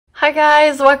Hi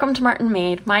guys, welcome to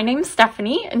Martinmade. My name's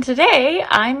Stephanie and today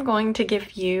I'm going to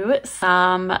give you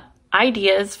some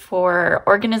ideas for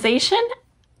organization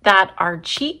that are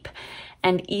cheap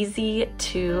and easy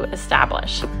to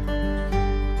establish.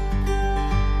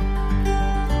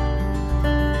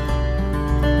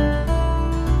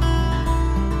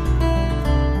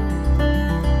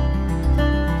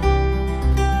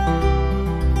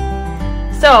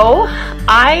 So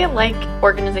I like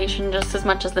organization just as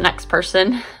much as the next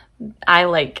person. I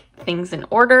like things in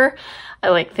order. I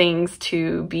like things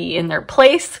to be in their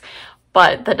place,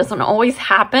 but that doesn't always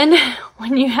happen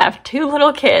when you have two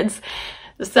little kids.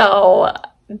 So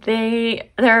there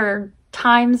are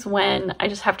times when I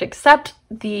just have to accept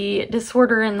the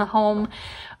disorder in the home,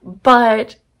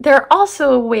 but there are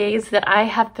also ways that I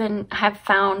have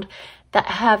found that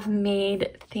have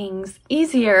made things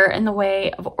easier in the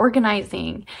way of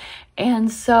organizing.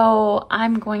 And so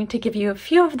I'm going to give you a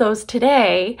few of those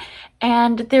today,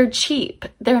 and they're cheap.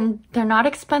 They're not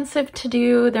expensive to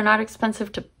do. They're not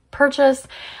expensive to purchase.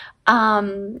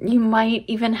 You might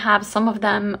even have some of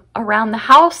them around the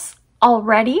house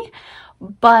already,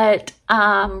 but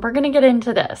we're gonna get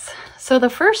into this. So the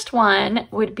first one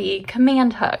would be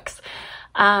command hooks.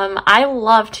 I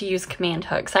love to use command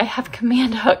hooks. I have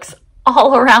command hooks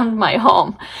all around my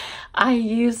home. I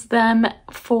use them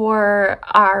for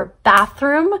our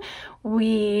bathroom.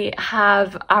 We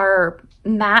have our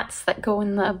mats that go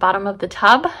in the bottom of the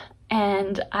tub,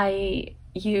 and I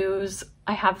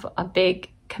have a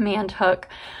big command hook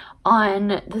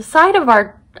on the side of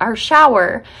our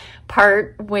shower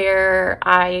part where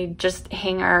I just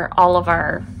hang all of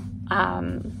our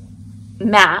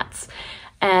mats.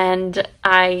 And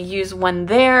I use one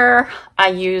there. I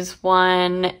use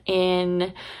one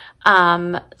in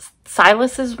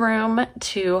Silas's room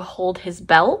to hold his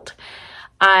belt.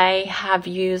 I have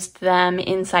used them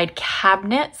inside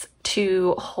cabinets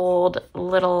to hold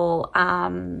little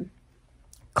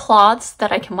cloths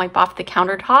that I can wipe off the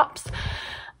countertops.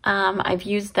 I've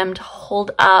used them to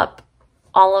hold up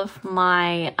all of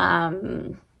my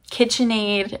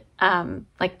KitchenAid,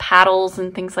 like paddles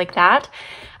and things like that.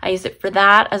 I use it for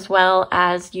that, as well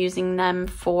as using them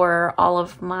for all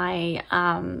of my,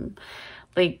 what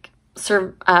do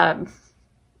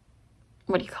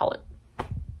you call it?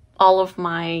 All of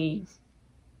my,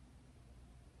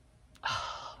 what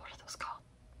are those called?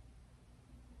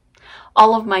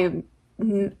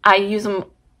 I use them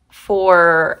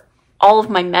for all of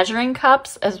my measuring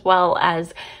cups, as well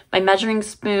as my measuring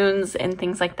spoons and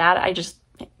things like that. I just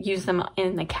use them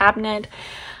in the cabinet.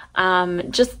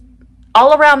 Just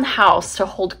all around the house to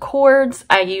hold cords.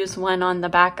 I use one on the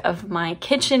back of my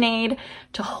KitchenAid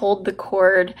to hold the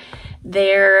cord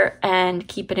there and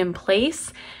keep it in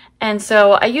place. And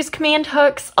so I use command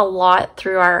hooks a lot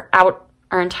through our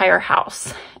entire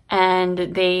house, and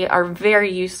they are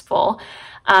very useful.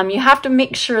 You have to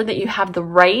make sure that you have the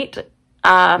right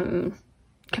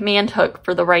command hook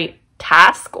for the right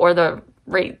task or the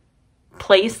right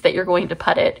place that you're going to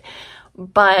put it.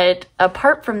 But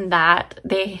apart from that,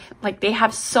 they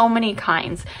have so many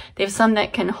kinds. They have some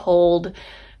that can hold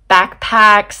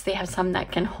backpacks. They have some that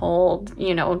can hold,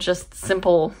 just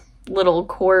simple little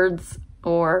cords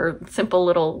or simple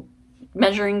little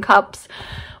measuring cups.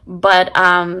 But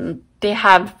they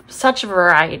have such a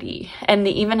variety, and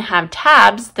they even have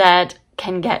tabs that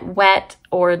can get wet,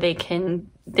 or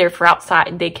they're for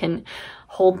outside. They can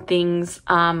hold things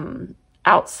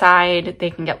outside.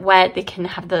 They can get wet. They can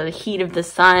have the heat of the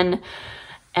sun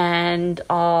and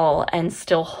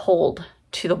still hold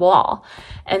to the wall.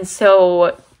 And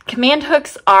so command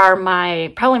hooks are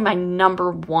probably my number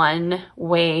one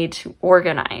way to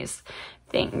organize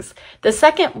things. The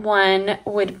second one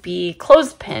would be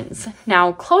clothespins.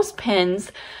 Now,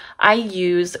 clothespins I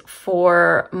use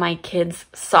for my kids'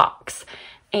 socks.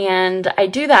 And I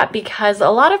do that because a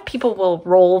lot of people will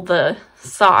roll the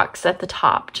socks at the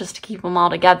top just to keep them all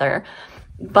together.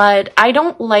 But I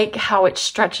don't like how it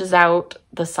stretches out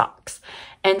the socks.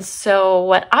 And so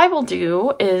what I will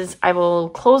do is I will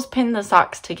clothespin the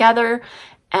socks together,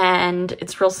 and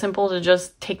it's real simple to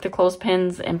just take the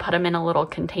clothespins and put them in a little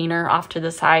container off to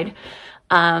the side,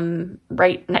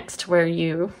 right next to where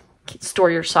you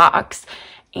store your socks.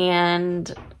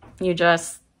 And you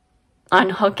just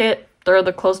unhook it, throw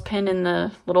the clothespin in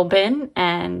the little bin,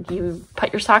 and you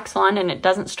put your socks on, and it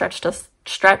doesn't stretch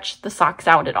the socks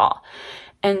out at all.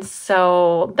 And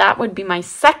so that would be my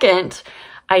second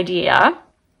idea.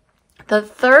 The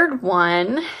third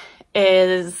one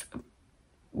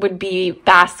would be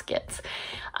baskets.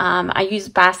 I use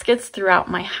baskets throughout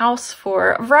my house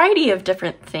for a variety of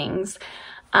different things.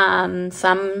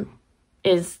 Some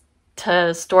is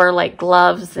to store like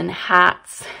gloves and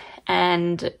hats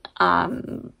and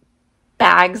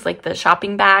bags, like the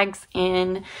shopping bags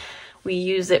in. We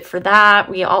use it for that.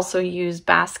 We also use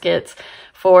baskets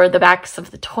for the backs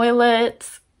of the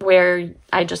toilets, where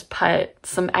I just put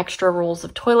some extra rolls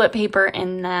of toilet paper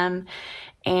in them.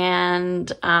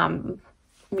 And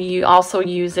we also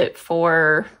use it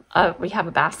for, we have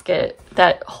a basket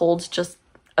that holds just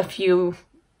a few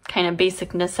kind of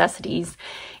basic necessities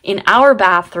in our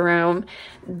bathroom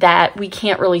that we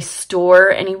can't really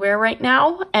store anywhere right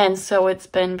now. And so it's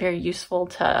been very useful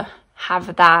to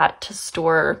have that to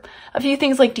store a few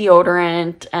things like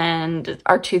deodorant and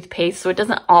our toothpaste, so it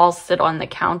doesn't all sit on the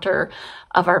counter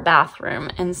of our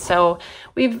bathroom. And so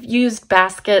we've used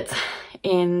baskets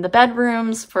in the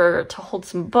bedrooms to hold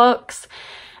some books,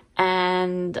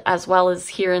 and as well as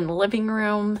here in the living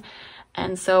room.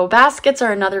 And so baskets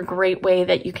are another great way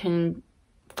that you can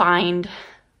find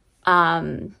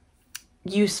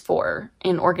use for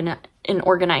in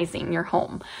organizing your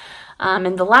home.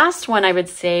 And the last one I would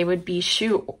say would be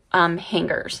shoe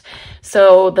hangers.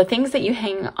 So the things that you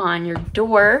hang on your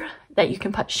door that you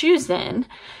can put shoes in,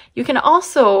 you can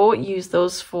also use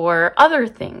those for other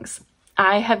things.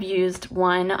 I have used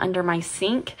one under my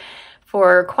sink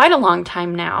for quite a long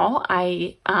time now.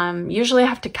 I usually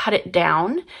have to cut it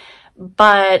down,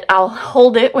 but I'll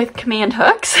hold it with command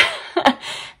hooks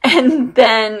and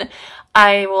then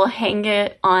I will hang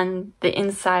it on the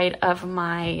inside of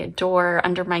my door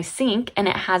under my sink, and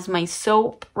it has my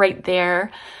soap right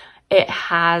there. It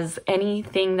has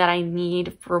anything that I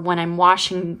need for when I'm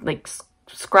washing, like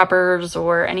scrubbers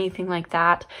or anything like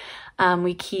that.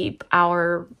 We keep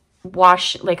our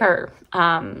rinse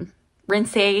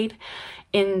aid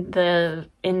in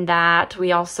that.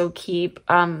 We also keep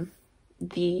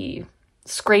the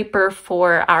scraper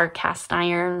for our cast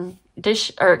iron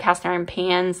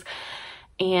pans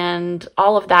and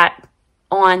all of that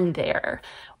on there.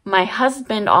 My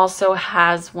husband also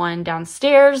has one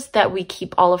downstairs that we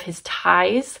keep all of his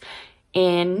ties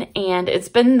in, and it's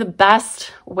been the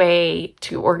best way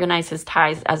to organize his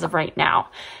ties as of right now.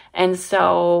 And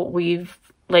so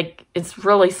it's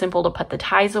really simple to put the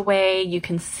ties away. You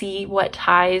can see what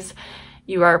ties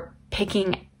you are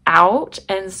picking out,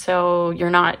 and so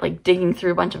you're not like digging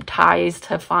through a bunch of ties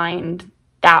to find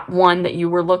that one that you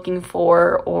were looking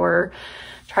for, or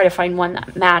try to find one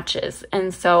that matches.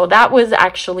 And so that was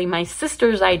actually my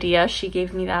sister's idea. She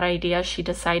gave me that idea. She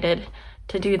decided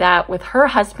to do that with her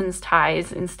husband's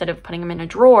ties. Instead of putting them in a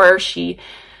drawer, she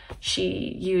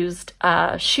used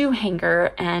a shoe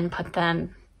hanger and put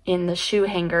them in the shoe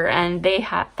hanger, and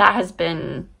that has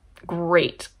been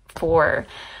great for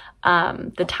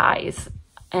the ties.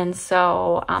 And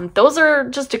so those are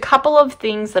just a couple of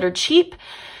things that are cheap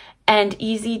and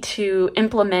easy to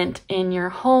implement in your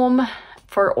home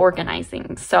for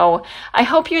organizing. So I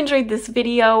hope you enjoyed this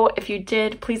video. If you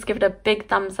did, please give it a big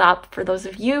thumbs up. For those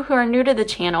of you who are new to the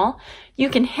channel, you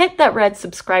can hit that red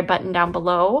subscribe button down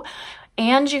below,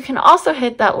 and you can also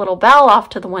hit that little bell off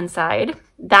to the one side.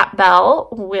 That bell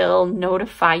will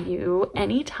notify you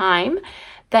anytime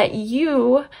that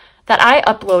I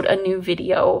upload a new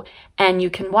video, and you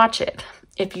can watch it.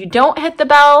 If you don't hit the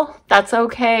bell, that's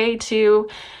okay too.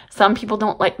 Some people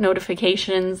don't like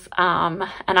notifications, and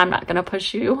I'm not going to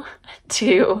push you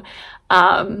to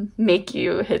make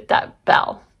you hit that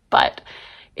bell. But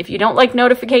if you don't like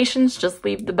notifications, just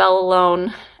leave the bell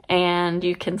alone, and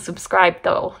you can subscribe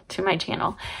though to my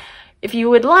channel. If you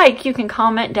would like, you can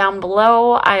comment down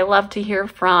below. I love to hear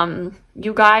from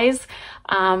you guys.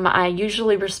 I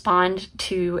usually respond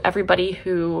to everybody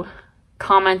who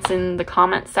comments in the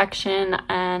comment section,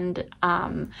 and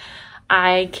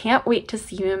I can't wait to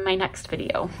see you in my next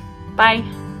video.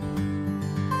 Bye.